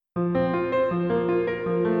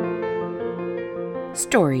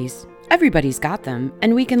Stories. Everybody's got them,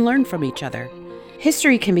 and we can learn from each other.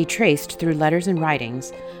 History can be traced through letters and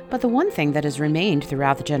writings, but the one thing that has remained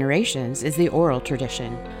throughout the generations is the oral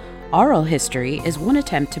tradition. Oral history is one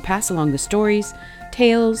attempt to pass along the stories,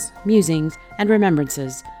 tales, musings, and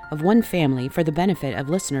remembrances of one family for the benefit of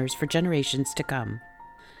listeners for generations to come.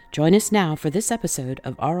 Join us now for this episode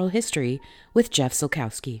of Oral History with Jeff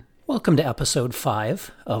Zolkowski. Welcome to episode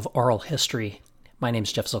 5 of Oral History. My name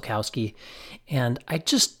is Jeff Zolkowski, and I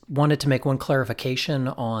just wanted to make one clarification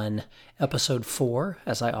on episode 4,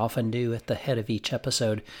 as I often do at the head of each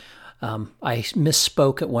episode. I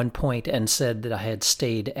misspoke at one point and said that I had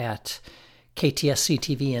stayed at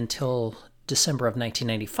KTSC-TV until December of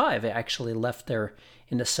 1995. I actually left there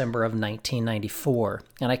in December of 1994,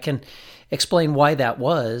 and I can explain why that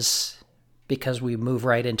was because we move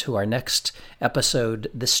right into our next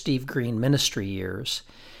episode, the Steve Green Ministry years.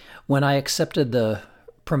 When I accepted the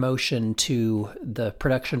promotion to the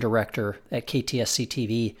production director at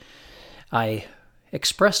KTSC-TV, I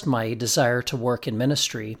expressed my desire to work in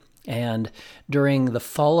ministry. And during the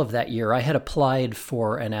fall of that year, I had applied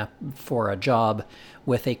for a job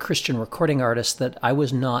with a Christian recording artist that I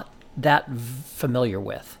was not that familiar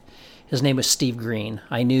with. His name was Steve Green.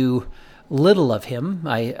 I knew little of him,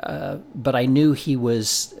 but I knew he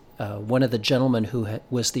was one of the gentlemen who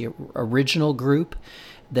was the original group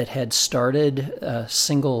that had started a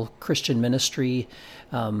single Christian ministry,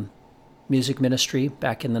 music ministry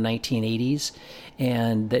back in the 1980s,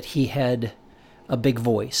 and that he had a big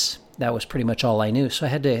voice. That was pretty much all I knew, so I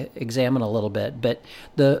had to examine a little bit. But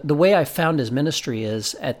the way I found his ministry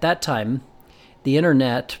is, at that time, the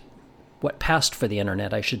internet, what passed for the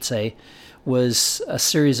internet, I should say, was a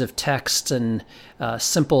series of texts and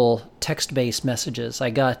simple text-based messages. I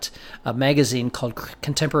got a magazine called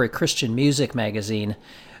Contemporary Christian Music Magazine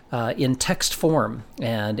in text form,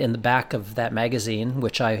 and in the back of that magazine,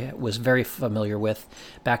 which I was very familiar with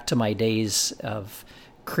back to my days of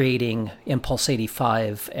creating Impulse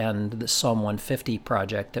 85 and the Psalm 150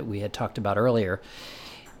 project that we had talked about earlier,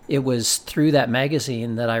 it was through that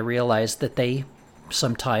magazine that I realized that they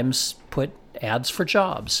sometimes put ads for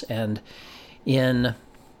jobs. And in,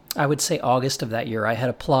 I would say, August of that year, I had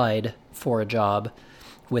applied for a job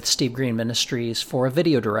with Steve Green Ministries for a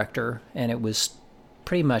video director, and it was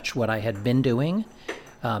pretty much what I had been doing.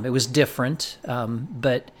 It was different,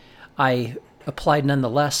 but I applied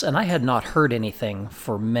nonetheless, and I had not heard anything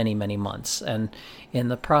for many, many months. And in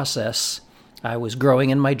the process, I was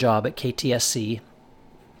growing in my job at KTSC,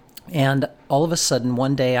 and all of a sudden,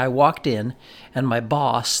 one day I walked in, and my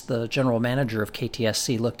boss, the general manager of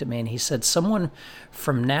KTSC, looked at me and he said, "Someone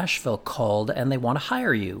from Nashville called and they want to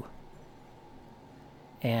hire you."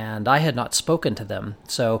 And I had not spoken to them.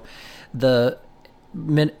 So the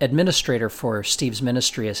administrator for Steve's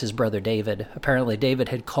ministry is his brother David. Apparently David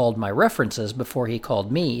had called my references before he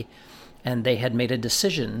called me, and they had made a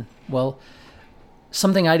decision. Well,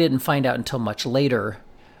 something I didn't find out until much later,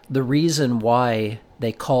 the reason why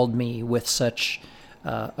they called me with such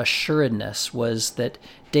assuredness was that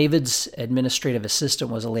David's administrative assistant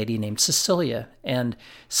was a lady named Cecilia, and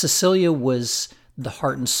Cecilia was the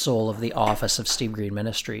heart and soul of the office of Steve Green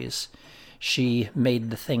Ministries. She made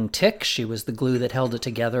the thing tick. She was the glue that held it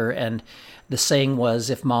together, and the saying was,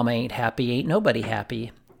 if mama ain't happy, ain't nobody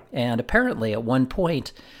happy. And apparently at one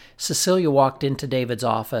point, Cecilia walked into David's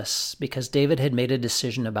office because David had made a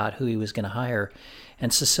decision about who he was going to hire,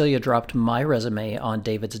 and Cecilia dropped my resume on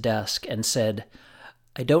David's desk and said,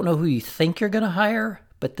 "I don't know who you think you're going to hire,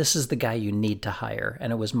 but this is the guy you need to hire."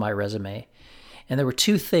 And it was my resume. And there were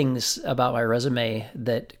two things about my resume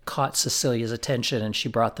that caught Cecilia's attention, and she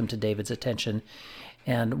brought them to David's attention.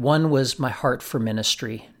 And one was my heart for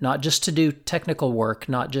ministry, not just to do technical work,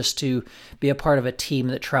 not just to be a part of a team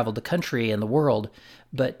that traveled the country and the world,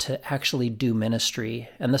 but to actually do ministry.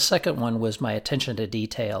 And the second one was my attention to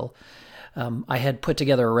detail. I had put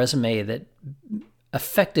together a resume that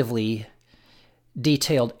effectively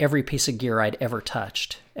detailed every piece of gear I'd ever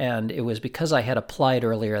touched. And it was because I had applied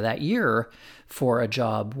earlier that year for a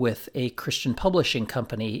job with a Christian publishing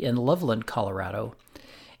company in Loveland, Colorado.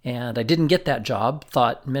 And I didn't get that job,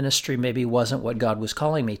 thought ministry maybe wasn't what God was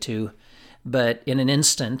calling me to. But in an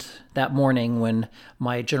instant, that morning when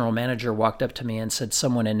my general manager walked up to me and said,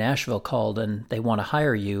 "Someone in Nashville called and they want to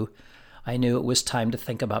hire you," I knew it was time to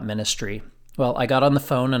think about ministry. Well, I got on the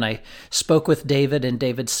phone and I spoke with David, and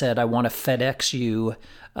David said, "I want to FedEx you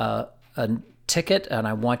a ticket, and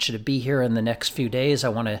I want you to be here in the next few days. I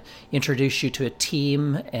want to introduce you to a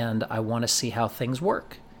team, and I want to see how things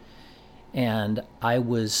work." And I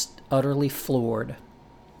was utterly floored.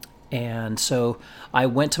 And so I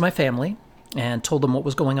went to my family and told them what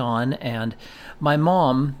was going on. And my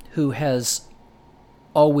mom, who was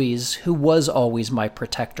always my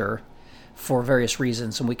protector for various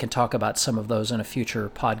reasons, and we can talk about some of those in a future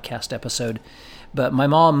podcast episode. But my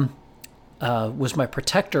mom was my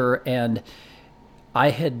protector, and I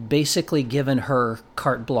had basically given her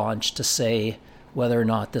carte blanche to say whether or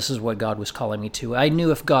not this is what God was calling me to. I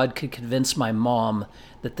knew if God could convince my mom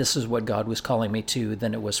that this is what God was calling me to,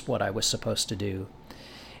 then it was what I was supposed to do.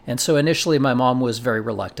 And so initially my mom was very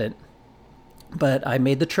reluctant, but I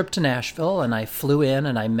made the trip to Nashville, and I flew in,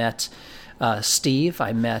 and I met Steve,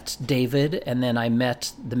 I met David, and then I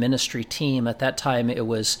met the ministry team. At that time, it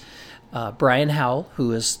was Brian Howell,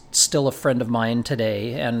 who is still a friend of mine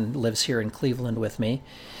today and lives here in Cleveland with me.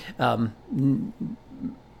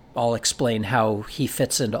 I'll explain how he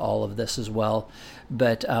fits into all of this as well.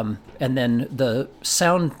 But and then the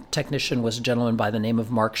sound technician was a gentleman by the name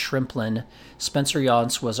of Mark Shrimplin. Spencer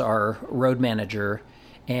Yance was our road manager,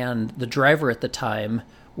 and the driver at the time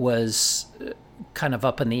was kind of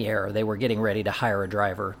up in the air. They were getting ready to hire a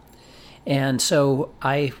driver. And so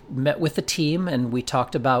I met with the team, and we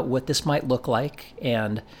talked about what this might look like.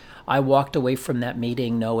 And I walked away from that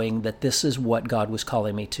meeting knowing that this is what God was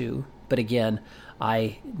calling me to. But again,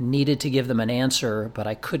 I needed to give them an answer, but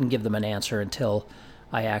I couldn't give them an answer until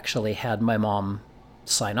I actually had my mom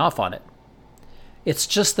sign off on it. It's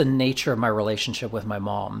just the nature of my relationship with my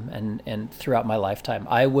mom, and throughout my lifetime.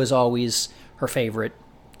 I was always her favorite,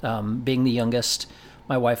 being the youngest.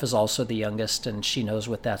 My wife is also the youngest, and she knows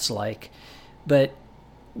what that's like. But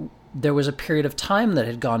there was a period of time that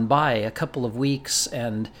had gone by, a couple of weeks,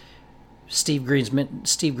 and Steve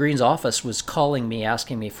Green's office was calling me,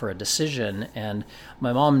 asking me for a decision, and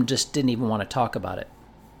my mom just didn't even want to talk about it.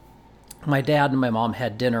 My dad and my mom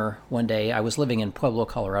had dinner one day. I was living in Pueblo,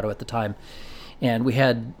 Colorado at the time, and we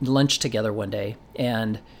had lunch together one day,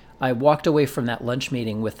 and I walked away from that lunch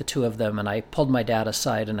meeting with the two of them, and I pulled my dad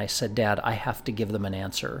aside and I said, "Dad, I have to give them an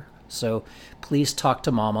answer. So please talk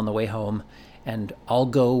to Mom on the way home, and I'll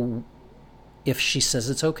go if she says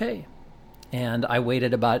it's okay." And I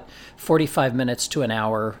waited about 45 minutes to an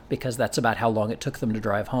hour, because that's about how long it took them to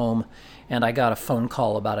drive home. And I got a phone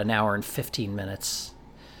call about an hour and 15 minutes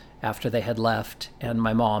after they had left. And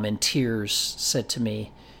my mom, in tears, said to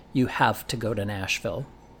me, "You have to go to Nashville."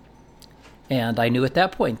 And I knew at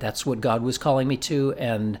that point that's what God was calling me to,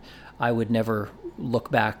 and I would never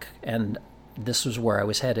look back, and this was where I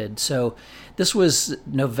was headed. So this was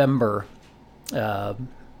November of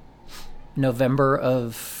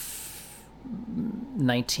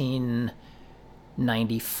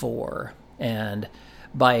 1994. And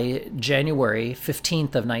by January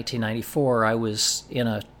 15th of 1994, I was in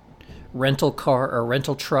a rental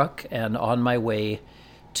truck and on my way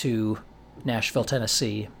to Nashville,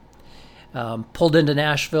 Tennessee. Pulled into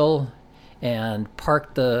Nashville and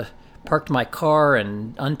parked my car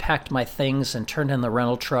and unpacked my things and turned in the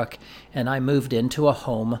rental truck, and I moved into a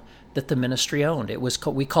home that the ministry owned.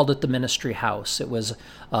 We called it the ministry house. It was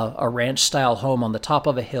a ranch-style home on the top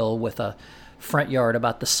of a hill with a front yard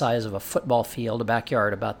about the size of a football field, a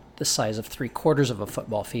backyard about the size of 3/4 of a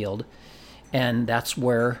football field, and that's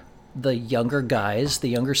where the younger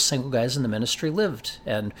single guys in the ministry lived,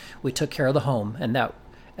 and we took care of the home, and that,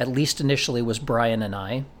 at least initially, was Brian and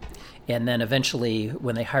I. And then eventually,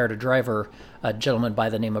 when they hired a driver, a gentleman by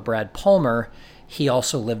the name of Brad Palmer, he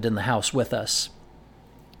also lived in the house with us.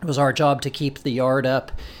 It was our job to keep the yard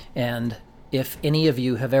up, and if any of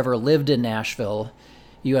you have ever lived in Nashville,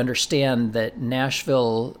 you understand that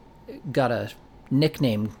Nashville got a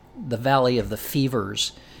nickname, the Valley of the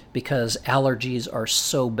Fevers, because allergies are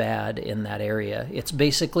so bad in that area. It's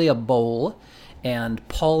basically a bowl, and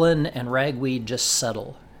pollen and ragweed just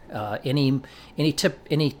settle. Any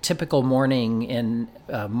typical morning in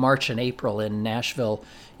March and April in Nashville,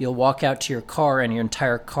 you'll walk out to your car and your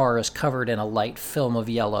entire car is covered in a light film of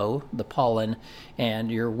yellow, the pollen,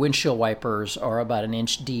 and your windshield wipers are about an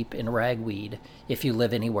inch deep in ragweed if you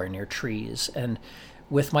live anywhere near trees. And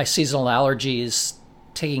with my seasonal allergies,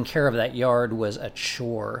 taking care of that yard was a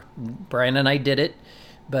chore. Brian and I did it,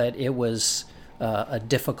 but it was a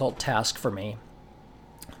difficult task for me.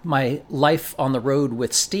 My life on the road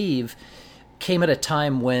with Steve came at a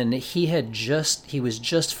time when he was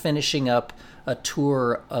just finishing up a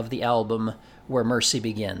tour of the album Where Mercy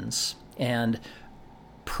Begins. And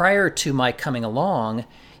prior to my coming along,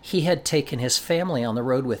 he had taken his family on the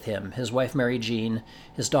road with him. His wife, Mary Jean,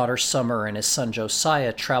 his daughter, Summer, and his son,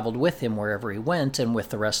 Josiah, traveled with him wherever he went and with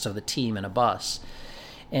the rest of the team in a bus.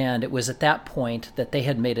 And it was at that point that they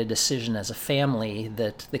had made a decision as a family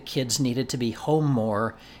that the kids needed to be home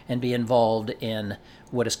more and be involved in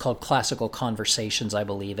what is called Classical Conversations, I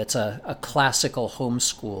believe. It's a classical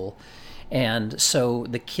homeschool. And so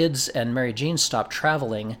the kids and Mary Jean stopped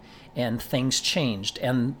traveling and things changed.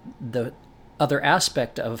 And the other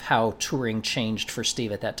aspect of how touring changed for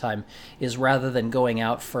Steve at that time is rather than going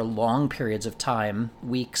out for long periods of time,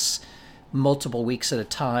 weeks, multiple weeks at a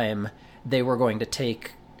time, they were going to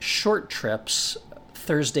take short trips,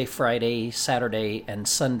 Thursday, Friday, Saturday, and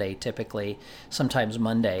Sunday typically, sometimes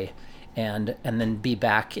Monday, and then be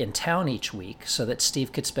back in town each week so that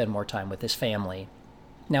Steve could spend more time with his family.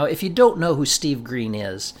 Now, if you don't know who Steve Green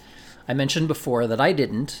is, I mentioned before that I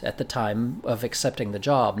didn't, at the time of accepting the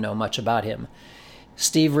job, know much about him.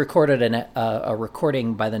 Steve recorded a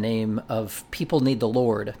recording by the name of People Need the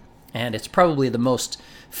Lord, and it's probably the most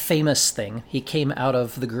famous thing. He came out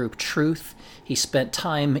of the group Truth. He spent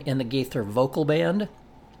time in the Gaither Vocal Band.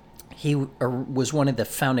 He was one of the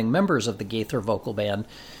founding members of the Gaither Vocal Band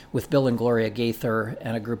with Bill and Gloria Gaither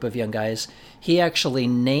and a group of young guys. He actually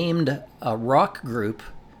named a rock group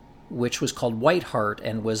which was called Whiteheart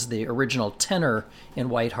and was the original tenor in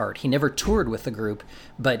Whiteheart. He never toured with the group,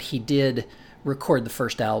 but he did record the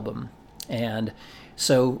first album. And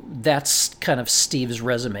so that's kind of Steve's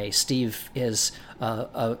resume. Steve is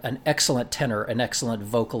an excellent tenor, an excellent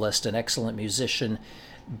vocalist, an excellent musician,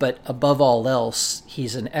 but above all else,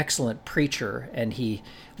 he's an excellent preacher, and he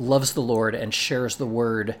loves the Lord and shares the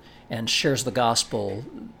word and shares the gospel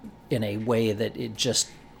in a way that it just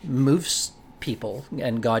moves people,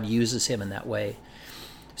 and God uses him in that way.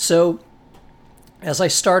 So as I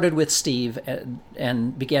started with Steve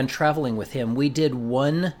and began traveling with him, we did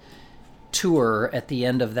one tour at the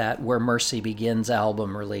end of that Where Mercy Begins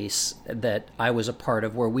album release that I was a part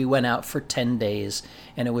of, where we went out for 10 days,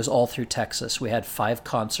 and it was all through Texas. We had 5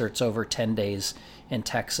 concerts over 10 days in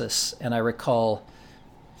Texas, and I recall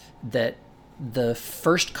that the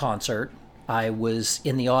first concert, I was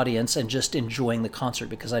in the audience and just enjoying the concert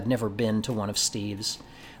because I'd never been to one of Steve's.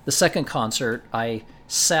 The second concert, I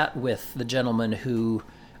sat with the gentleman who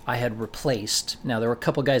I had replaced. Now, there were a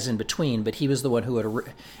couple guys in between, but he was the one who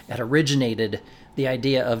had originated the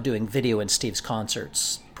idea of doing video in Steve's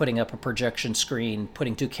concerts, putting up a projection screen,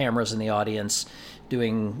 putting 2 cameras in the audience,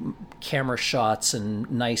 doing camera shots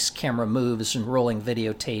and nice camera moves and rolling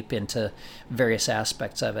videotape into various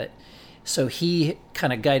aspects of it. So he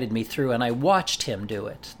kind of guided me through, and I watched him do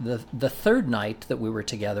it. The third night that we were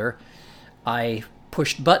together, I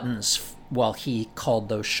pushed buttons while he called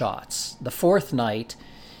those shots. The fourth night,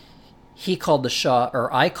 he called the shot,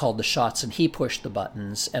 or I called the shots, and he pushed the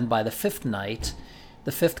buttons. And by the fifth night,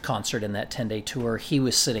 the 5th concert in that 10-day tour, he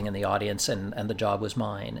was sitting in the audience, and the job was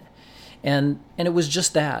mine. And it was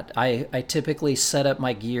just that. I typically set up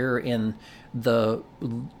my gear in the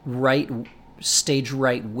stage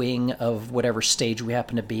right wing of whatever stage we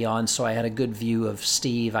happen to be on, so I had a good view of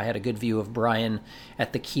Steve, I had a good view of Brian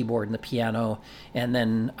at the keyboard and the piano, and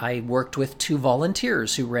then I worked with 2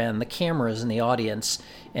 volunteers who ran the cameras in the audience,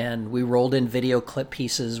 and we rolled in video clip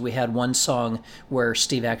pieces. We had one song where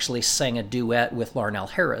Steve actually sang a duet with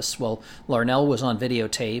Larnell Harris. Well, Larnell was on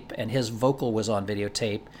videotape, and his vocal was on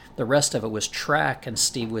videotape. The rest of it was track, and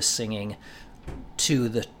Steve was singing to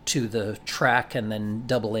the track and then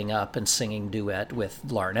doubling up and singing duet with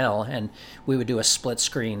Larnell, and we would do a split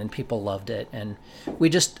screen, and people loved it, and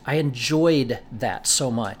I enjoyed that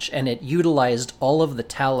so much, and it utilized all of the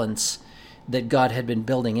talents that God had been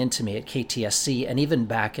building into me at KTSC, and even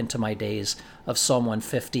back into my days of Psalm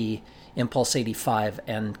 150, Impulse 85,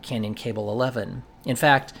 and Canyon Cable 11. In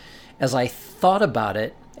fact, as I thought about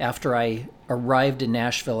it after I arrived in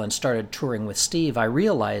Nashville and started touring with Steve, I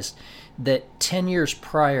realized that 10 years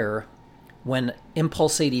prior, when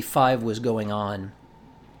Impulse 85 was going on,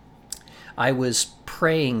 I was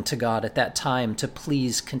praying to God at that time to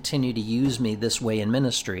please continue to use me this way in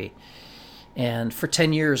ministry. And for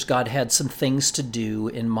 10 years, God had some things to do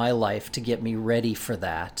in my life to get me ready for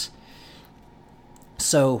that.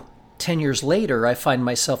 So 10 years later, I find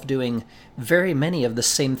myself doing very many of the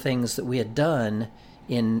same things that we had done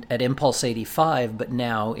at Impulse 85, but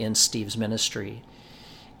now in Steve's ministry.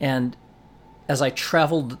 And as I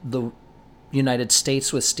traveled the United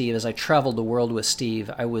States with Steve, as I traveled the world with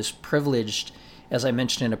Steve, I was privileged, as I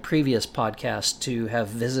mentioned in a previous podcast, to have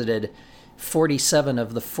visited 47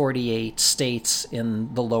 of the 48 states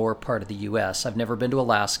in the lower part of the U.S. I've never been to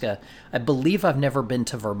Alaska. I believe I've never been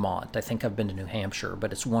to Vermont. I think I've been to New Hampshire,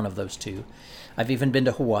 but it's one of those 2. I've even been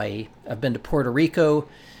to Hawaii. I've been to Puerto Rico.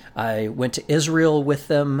 I went to Israel with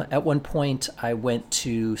them at one point. I went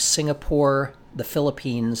to Singapore, the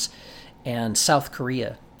Philippines, and South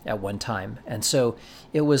Korea at one time. And so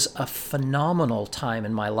it was a phenomenal time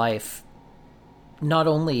in my life not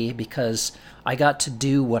only because I got to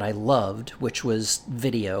do what I loved, which was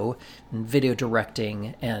video and video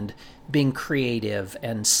directing and being creative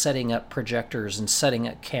and setting up projectors and setting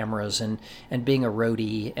up cameras and being a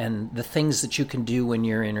roadie and the things that you can do when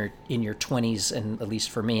you're in your 20s, and at least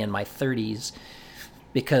for me in my 30s,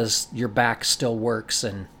 because your back still works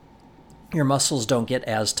and your muscles don't get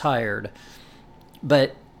as tired.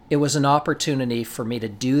 But it was an opportunity for me to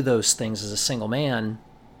do those things as a single man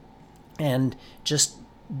and just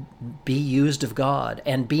be used of God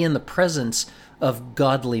and be in the presence of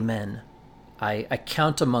godly men. I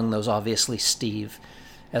count among those, obviously, Steve.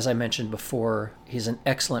 As I mentioned before, he's an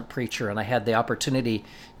excellent preacher, and I had the opportunity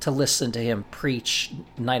to listen to him preach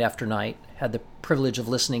night after night, had the privilege of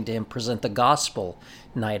listening to him present the gospel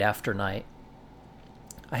night after night.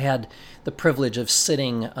 I had the privilege of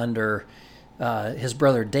sitting under his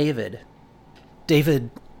brother David.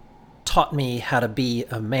 David taught me how to be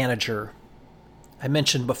a manager. I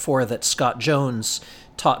mentioned before that Scott Jones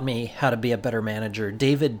taught me how to be a better manager.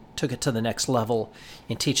 David took it to the next level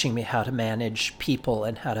in teaching me how to manage people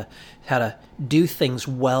and how to do things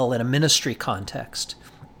well in a ministry context.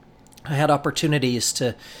 I had opportunities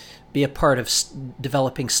to be a part of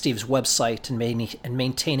developing Steve's website and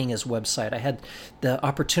maintaining his website. I had the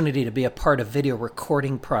opportunity to be a part of video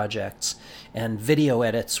recording projects and video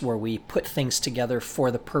edits where we put things together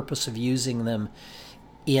for the purpose of using them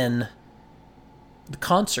in the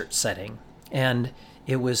concert setting. And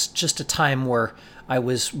it was just a time where I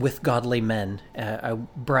was with godly men.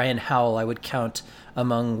 Brian Howell, I would count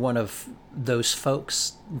among one of those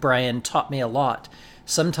folks. Brian taught me a lot.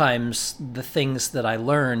 Sometimes the things that I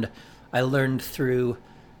learned through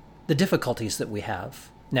the difficulties that we have.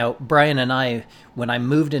 Now, Brian and I, when I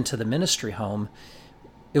moved into the ministry home,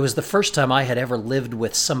 it was the first time I had ever lived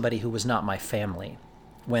with somebody who was not my family.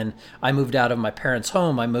 When I moved out of my parents'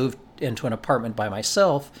 home, I moved into an apartment by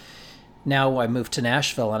myself. Now I moved to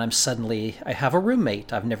Nashville and I have a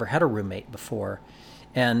roommate. I've never had a roommate before.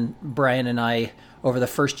 And Brian and I, over the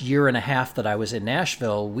first year and a half that I was in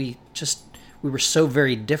Nashville, we were so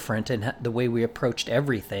very different in the way we approached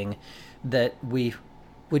everything that we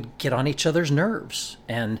would get on each other's nerves.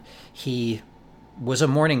 And he was a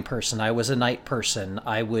morning person. I was a night person.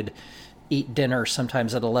 I would eat dinner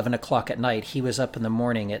sometimes at 11 o'clock at night. He was up in the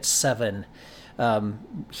morning at 7.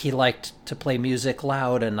 He liked to play music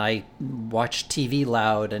loud, and I watched TV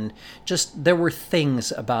loud. And just there were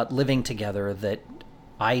things about living together that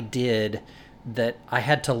I did that I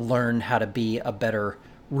had to learn how to be a better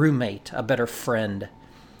roommate, a better friend.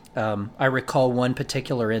 I recall one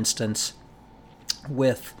particular instance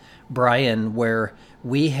with Brian where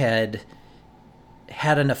we had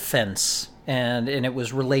an offense, and it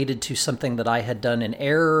was related to something that I had done in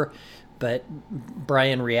error, but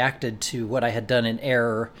Brian reacted to what I had done in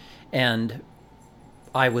error, and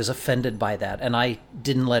I was offended by that, and I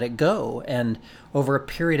didn't let it go. And over a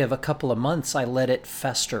period of a couple of months, I let it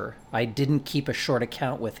fester. I didn't keep a short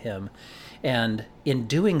account with him. And in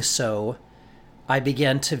doing so, I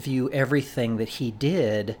began to view everything that he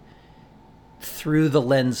did through the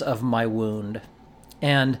lens of my wound.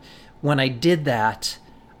 And when I did that,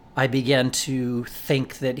 I began to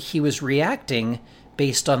think that he was reacting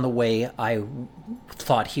based on the way I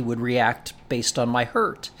thought he would react based on my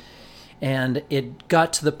hurt. And it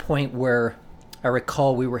got to the point where I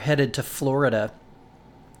recall we were headed to Florida,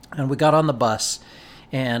 and we got on the bus,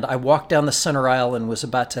 and I walked down the center aisle and was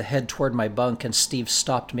about to head toward my bunk, and Steve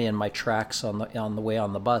stopped me in my tracks on the way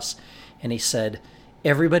on the bus, and he said,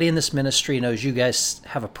 "Everybody in this ministry knows you guys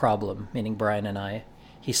have a problem," meaning Brian and I.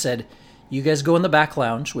 He said, "You guys go in the back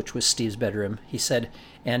lounge," which was Steve's bedroom. He said,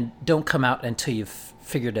 "and don't come out until you've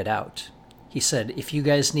figured it out." He said, "If you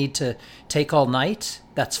guys need to take all night,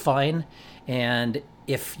 that's fine. And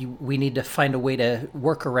if we need to find a way to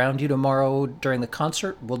work around you tomorrow during the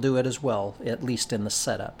concert, we'll do it as well, at least in the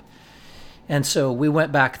setup." And so we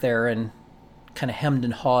went back there and kind of hemmed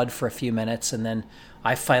and hawed for a few minutes. And then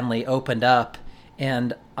I finally opened up,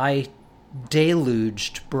 and I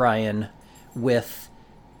deluged Brian with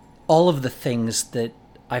all of the things that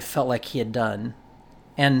I felt like he had done.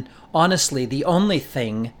 And honestly, the only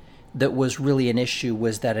thing that was really an issue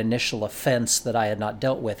was that initial offense that I had not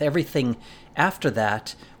dealt with. Everything after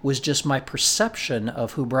that was just my perception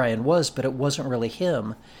of who Brian was, but it wasn't really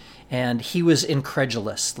him. And he was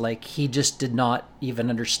incredulous. Like, he just did not even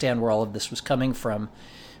understand where all of this was coming from.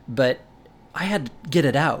 But I had to get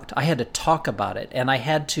it out. I had to talk about it. And I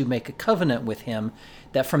had to make a covenant with him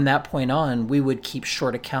that from that point on, we would keep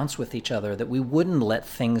short accounts with each other, that we wouldn't let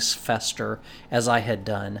things fester as I had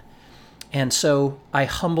done. And so I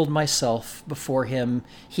humbled myself before him.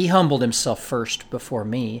 He humbled himself first before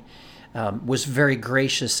me. was very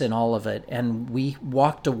gracious in all of it, and we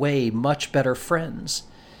walked away much better friends.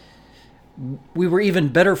 We were even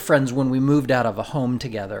better friends when we moved out of a home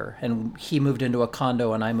together, and he moved into a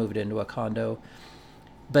condo and I moved into a condo.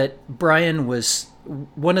 But Brian was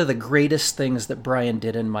one of the greatest things that Brian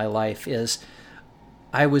did in my life is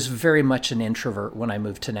I was very much an introvert when I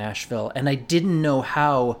moved to Nashville, and I didn't know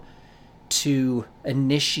how to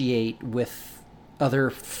initiate with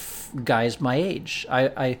other guys my age.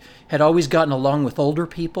 I had always gotten along with older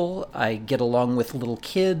people. I get along with little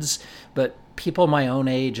kids, but people my own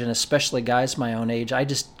age, and especially guys my own age, I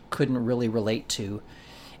just couldn't really relate to.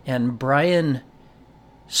 And Brian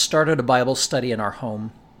started a Bible study in our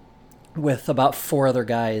home with about 4 other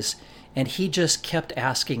guys, and he just kept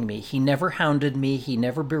asking me. He never hounded me, he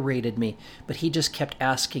never berated me, but he just kept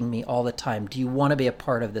asking me all the time, do you want to be a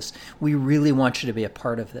part of this? We really want you to be a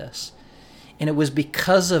part of this. And it was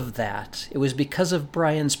because of that, it was because of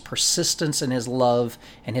Brian's persistence and his love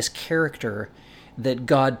and his character that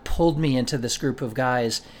God pulled me into this group of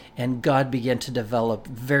guys, and God began to develop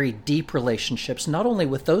very deep relationships, not only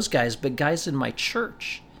with those guys, but guys in my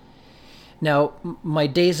church. Now, my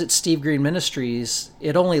days at Steve Green Ministries,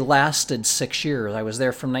 it only lasted 6 years. I was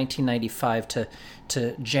there from 1995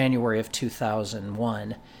 to January of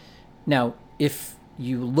 2001. Now, if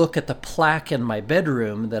you look at the plaque in my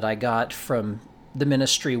bedroom that I got from the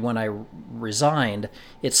ministry when I resigned,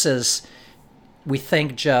 it says, "We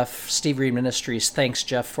thank Jeff, Steve Green Ministries thanks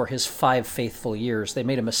Jeff for his 5 faithful years." They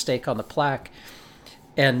made a mistake on the plaque.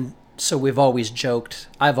 And so I've always joked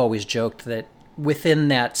that within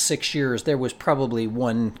that 6 years, there was probably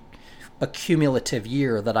one accumulative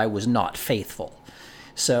year that I was not faithful.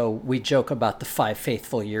 So we joke about the 5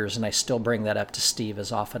 faithful years, and I still bring that up to Steve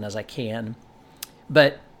as often as I can.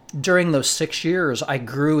 But during those 6 years, I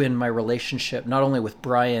grew in my relationship, not only with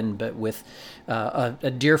Brian, but with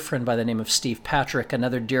a dear friend by the name of Steve Patrick,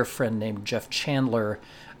 another dear friend named Jeff Chandler,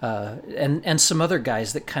 and some other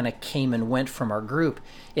guys that kind of came and went from our group.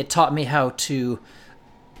 It taught me how to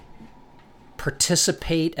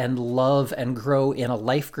participate and love and grow in a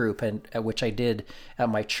life group, and which I did at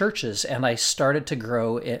my churches. And I started to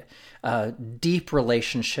grow deep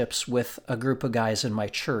relationships with a group of guys in my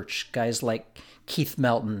church, guys like Keith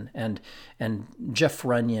Melton and Jeff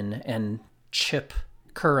Runyon and Chip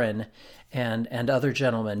Curran and other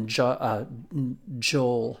gentlemen,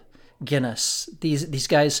 Joel Guinness. These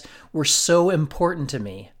guys were so important to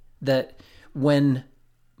me that when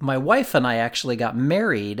my wife and I actually got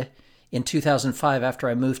married in 2005 after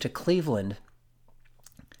I moved to Cleveland,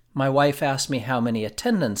 my wife asked me how many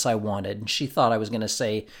attendants I wanted, and she thought I was going to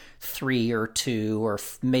say 3 or 2 or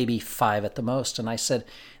maybe 5 at the most. And I said,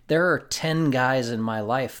 there are 10 guys in my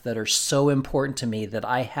life that are so important to me that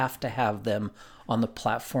I have to have them on the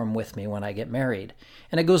platform with me when I get married.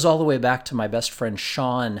 And it goes all the way back to my best friend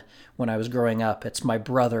Sean when I was growing up. It's my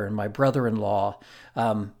brother and my brother-in-law,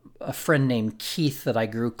 a friend named Keith that I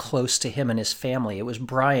grew close to him and his family. It was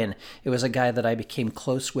Brian. It was a guy that I became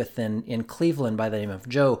close with in Cleveland by the name of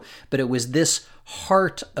Joe. But it was this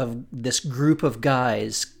heart of this group of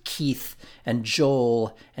guys, Keith and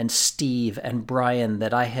Joel and Steve and Brian,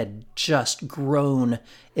 that I had just grown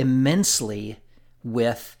immensely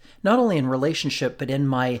with, not only in relationship, but in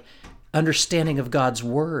my understanding of God's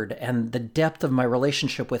word and the depth of my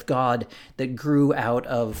relationship with God that grew out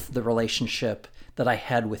of the relationship that I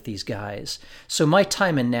had with these guys. So my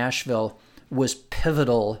time in Nashville was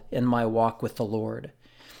pivotal in my walk with the Lord.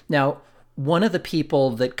 Now, one of the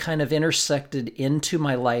people that kind of intersected into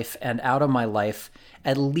my life and out of my life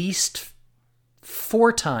at least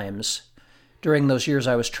 4 times during those years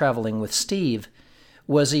I was traveling with Steve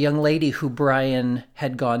was a young lady who Brian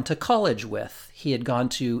had gone to college with. He had gone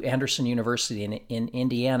to Anderson University in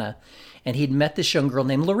Indiana, and he'd met this young girl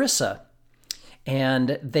named Larissa.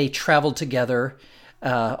 And they traveled together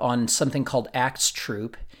on something called Acts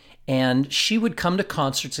Troop. And she would come to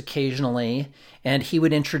concerts occasionally, and he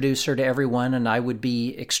would introduce her to everyone, and I would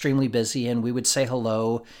be extremely busy, and we would say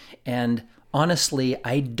hello. And honestly,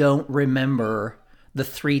 I don't remember the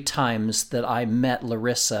 3 times that I met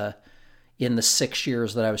Larissa in the 6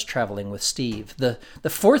 years that I was traveling with Steve. The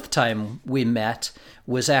 4th time we met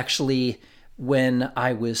was actually when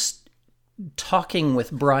I was talking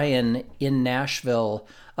with Brian in Nashville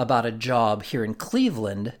about a job here in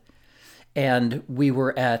Cleveland, and we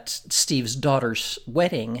were at Steve's daughter's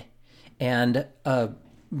wedding, and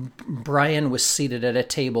Brian was seated at a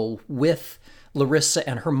table with Larissa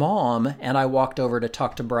and her mom, and I walked over to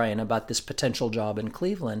talk to Brian about this potential job in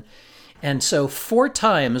Cleveland. And so 4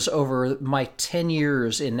 times over my 10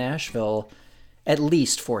 years in Nashville, at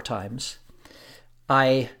least 4 times,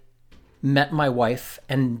 I met my wife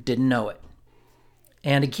and didn't know it.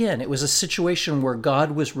 And again, it was a situation where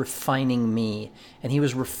God was refining me, and he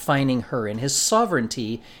was refining her. In his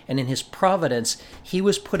sovereignty and in his providence, he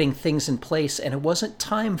was putting things in place, and it wasn't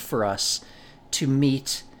time for us to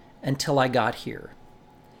meet until I got here.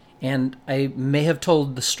 And I may have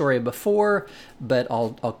told the story before, but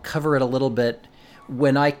I'll cover it a little bit.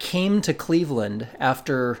 When I came to Cleveland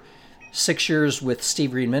after 6 years with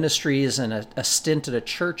Steve Green Ministries and a stint at a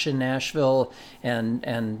church in Nashville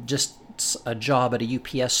and just a job at a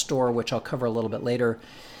UPS store, which I'll cover a little bit later.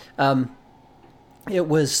 It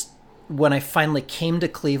was when I finally came to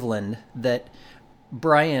Cleveland that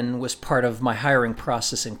Brian was part of my hiring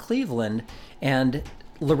process in Cleveland, and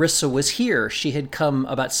Larissa was here. She had come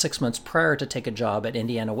about 6 months prior to take a job at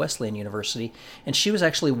Indiana Wesleyan University, and she was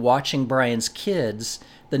actually watching Brian's kids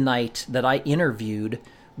the night that I interviewed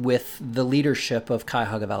with the leadership of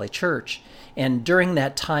Cuyahoga Valley Church. And during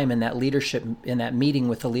that time in that meeting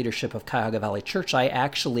with the leadership of Cuyahoga Valley Church, I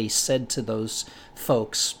actually said to those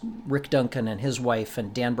folks, Rick Duncan and his wife,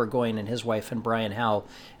 and Dan Burgoyne and his wife, and Brian Howell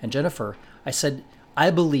and Jennifer, I said,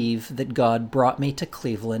 I believe that God brought me to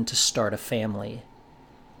Cleveland to start a family.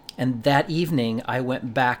 And that evening, I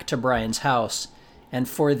went back to Brian's house, and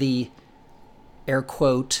for the, air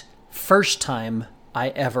quote, first time I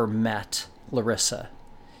ever met Larissa,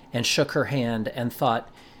 and shook her hand and thought,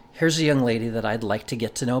 here's a young lady that I'd like to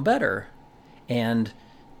get to know better. And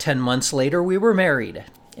 10 months later, we were married.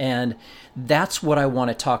 And that's what I want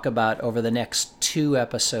to talk about over the next 2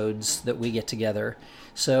 episodes that we get together.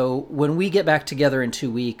 So when we get back together in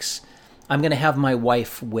 2 weeks, I'm going to have my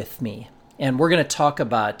wife with me. And we're going to talk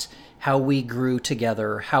about how we grew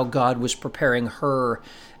together, how God was preparing her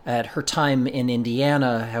at her time in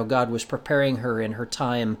Indiana, how God was preparing her in her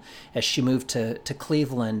time as she moved to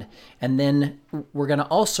Cleveland. And then we're going to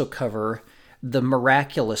also cover the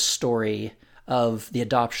miraculous story of the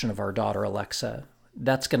adoption of our daughter, Alexa.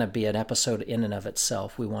 That's going to be an episode in and of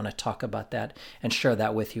itself. We want to talk about that and share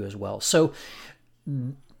that with you as well. So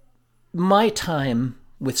my time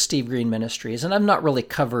with Steve Green Ministries, and I've not really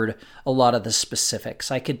covered a lot of the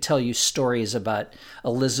specifics. I could tell you stories about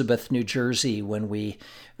Elizabeth, New Jersey, when we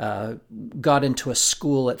got into a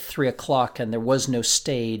school at 3 o'clock and there was no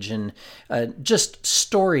stage, and just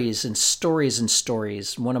stories and stories and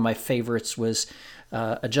stories. One of my favorites was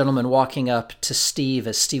a gentleman walking up to Steve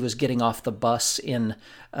as Steve was getting off the bus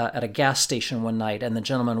at a gas station one night, and the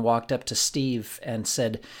gentleman walked up to Steve and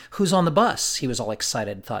said, "Who's on the bus?" He was all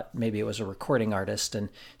excited, thought maybe it was a recording artist, and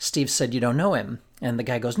Steve said, "You don't know him?" And the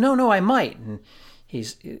guy goes, No, I might." And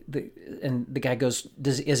the guy goes,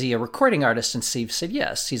 "Is he a recording artist?" And Steve said,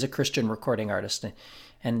 "Yes, he's a Christian recording artist."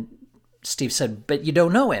 And Steve said, "But you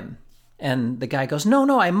don't know him?" And the guy goes,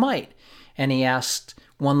 No, I might." And he asked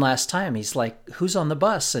one last time, he's like, "Who's on the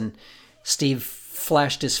bus?" And Steve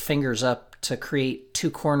flashed his fingers up to create 2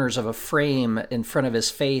 corners of a frame in front of his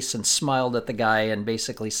face and smiled at the guy and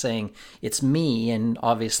basically saying, "It's me, and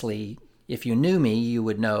obviously if you knew me, you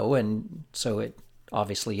would know, and so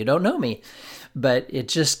obviously you don't know me." But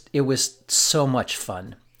it was so much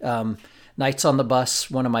fun. Nights on the bus,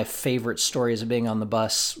 one of my favorite stories of being on the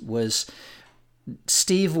bus was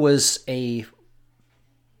Steve was a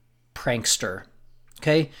prankster.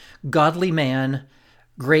 Okay, godly man,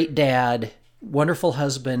 great dad, wonderful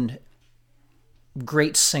husband,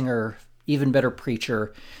 great singer, even better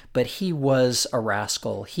preacher, but he was a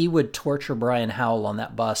rascal. He would torture Brian Howell on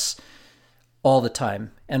that bus all the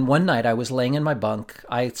time. And one night I was laying in my bunk.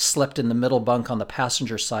 I slept in the middle bunk on the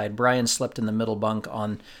passenger side. Brian slept in the middle bunk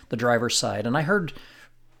on the driver's side. And I heard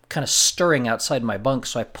kind of stirring outside my bunk,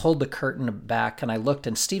 so I pulled the curtain back and I looked,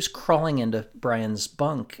 and Steve's crawling into Brian's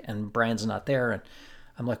bunk, and Brian's not there. And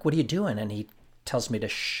I'm like, "What are you doing?" And he tells me to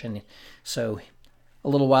shh. And so a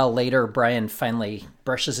little while later, Brian finally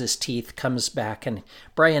brushes his teeth, comes back, and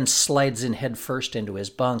Brian slides in head first into his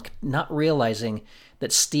bunk, not realizing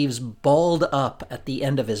that Steve's balled up at the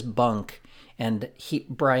end of his bunk. And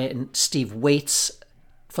Steve waits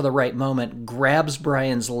for the right moment, grabs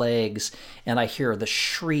Brian's legs, and I hear the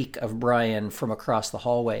shriek of Brian from across the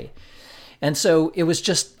hallway. And so it was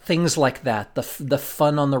just things like that, the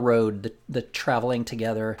fun on the road, the traveling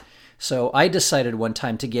together. So I decided one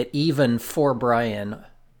time to get even for Brian,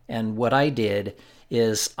 and what I did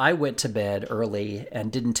is I went to bed early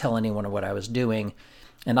and didn't tell anyone what I was doing,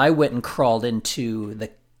 and I went and crawled into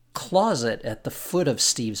the closet at the foot of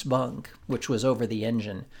Steve's bunk, which was over the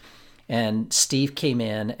engine. And Steve came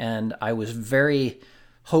in, and I was very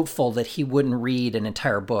hopeful that he wouldn't read an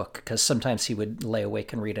entire book, because sometimes he would lay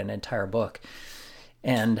awake and read an entire book.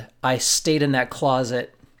 And I stayed in that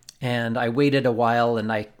closet, and I waited a while,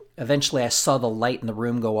 and I eventually I saw the light in the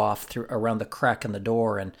room go off through around the crack in the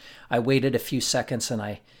door, and I waited a few seconds and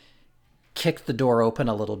I kicked the door open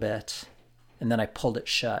a little bit, and then I pulled it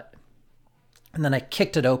shut. And then I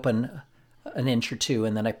kicked it open an inch or two,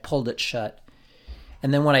 and then I pulled it shut.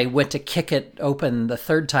 And then when I went to kick it open the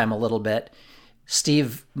third time a little bit,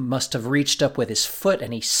 Steve must have reached up with his foot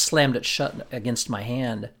and he slammed it shut against my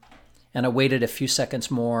hand. And I waited a few seconds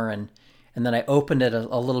more, and then I opened it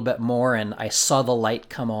a little bit more, and I saw the light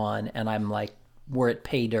come on, and I'm like, we're at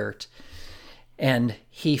pay dirt. And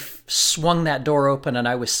he swung that door open, and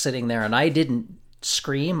I was sitting there, and I didn't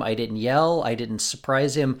scream, I didn't yell, I didn't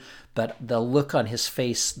surprise him, but the look on his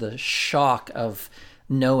face, the shock of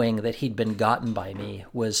knowing that he'd been gotten by me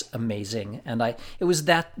was amazing. And it was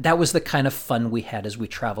that was the kind of fun we had as we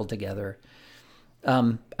traveled together.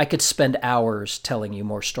 I could spend hours telling you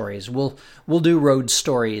more stories. We'll do road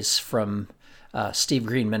stories from Steve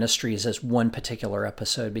Green Ministries as one particular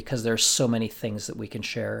episode, because there's so many things that we can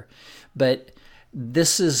share. But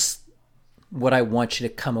this is what I want you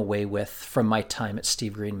to come away with from my time at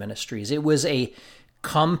Steve Green Ministries. It was a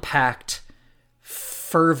compact,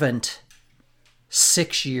 fervent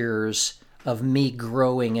 6 years of me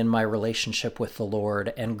growing in my relationship with the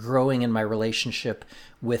Lord and growing in my relationship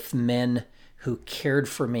with men who cared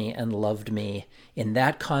for me and loved me in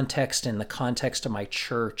that context, in the context of my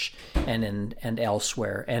church and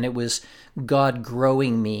elsewhere. And it was God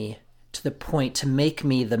growing me to the point to make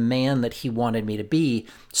me the man that he wanted me to be,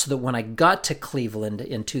 so that when I got to Cleveland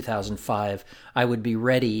in 2005, I would be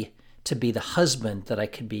ready to be the husband that I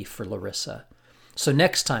could be for Larissa. So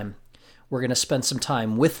next time, we're going to spend some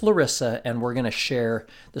time with Larissa, and we're going to share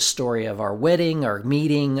the story of our wedding, our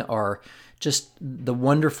meeting, our just the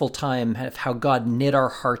wonderful time of how God knit our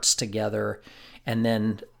hearts together. And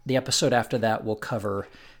then the episode after that will cover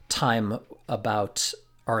time about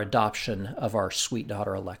our adoption of our sweet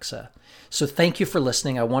daughter, Alexa. So thank you for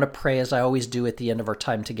listening. I want to pray, as I always do at the end of our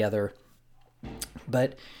time together.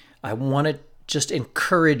 But I want to just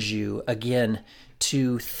encourage you again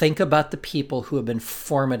to think about the people who have been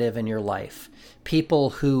formative in your life.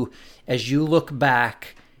 People who, as you look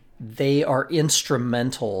back, they are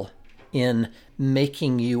instrumental in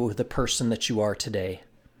making you the person that you are today.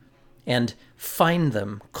 And find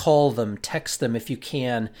them, call them, text them if you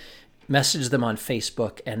can, message them on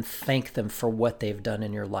Facebook, and thank them for what they've done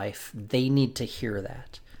in your life. They need to hear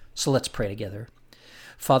that. So let's pray together.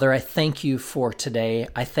 Father, I thank you for today.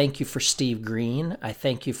 I thank you for Steve Green. I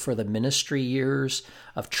thank you for the ministry years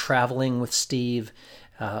of traveling with Steve,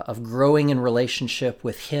 of growing in relationship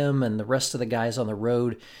with him and the rest of the guys on the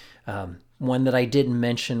road. One that I didn't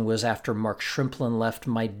mention was after Mark Shrimplin left,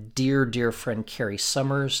 my dear, dear friend Carrie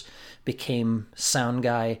Summers became sound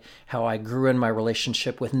guy, how I grew in my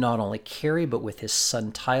relationship with not only Carrie, but with his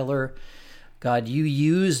son Tyler. God, you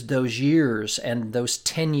used those years and those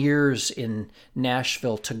 10 years in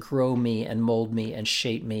Nashville to grow me and mold me and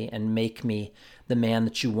shape me and make me the man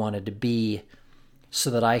that you wanted to be, so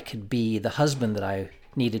that I could be the husband that I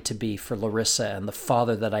needed to be for Larissa and the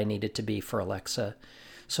father that I needed to be for Alexa.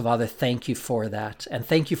 So, Father, thank you for that. And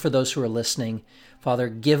thank you for those who are listening. Father,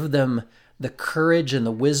 give them the courage and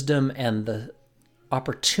the wisdom and the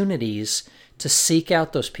opportunities to seek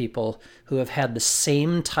out those people who have had the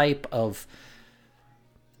same type of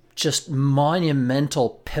just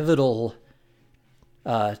monumental, pivotal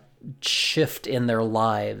shift in their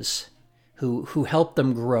lives, who help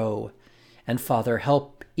them grow. And Father,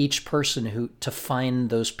 help each person to find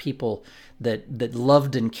those people that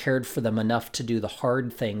loved and cared for them enough to do the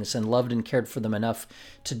hard things and loved and cared for them enough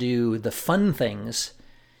to do the fun things,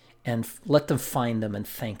 and let them find them and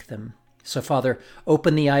thank them. So, Father,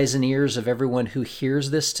 open the eyes and ears of everyone who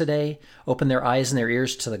hears this today. Open their eyes and their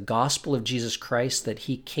ears to the gospel of Jesus Christ, that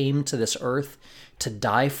he came to this earth to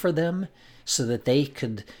die for them so that they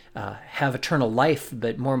could have eternal life,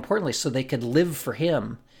 but more importantly, so they could live for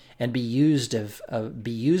him and be used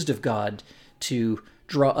of God to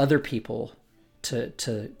draw other people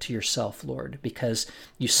to yourself, Lord, because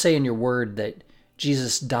you say in your word that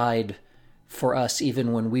Jesus died for us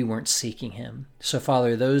even when we weren't seeking him. So,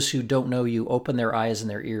 Father, those who don't know you, open their eyes and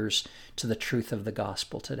their ears to the truth of the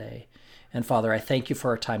gospel today. And Father, I thank you for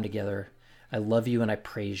our time together. I love you and I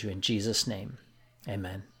praise you in Jesus' name.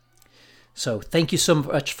 Amen. So thank you so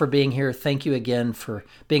much for being here. Thank you again for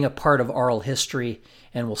being a part of Oral History,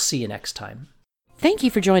 and we'll see you next time. Thank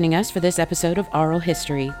you for joining us for this episode of Oral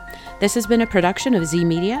History. This has been a production of Z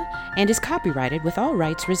Media and is copyrighted with all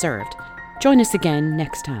rights reserved. Join us again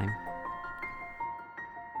next time.